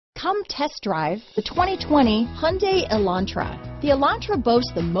Come test drive the 2020 Hyundai Elantra. The Elantra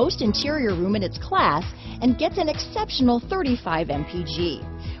boasts the most interior room in its class and gets an exceptional 35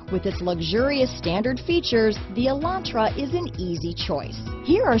 mpg. With its luxurious standard features, the Elantra is an easy choice.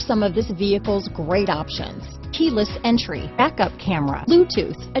 Here are some of this vehicle's great options: keyless entry, backup camera,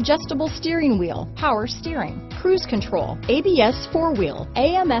 Bluetooth, adjustable steering wheel, power steering, cruise control, ABS 4-wheel,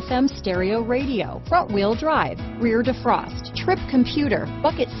 AM/FM stereo radio, front wheel drive, rear defrost, trip computer,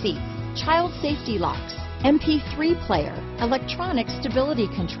 bucket seats, child safety locks, MP3 player, electronic stability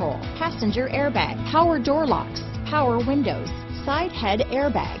control, passenger airbag, power door locks, power windows, side head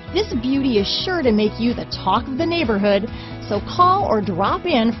airbag. This beauty is sure to make you the talk of the neighborhood, so call or drop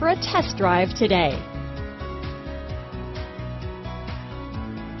in for a test drive today.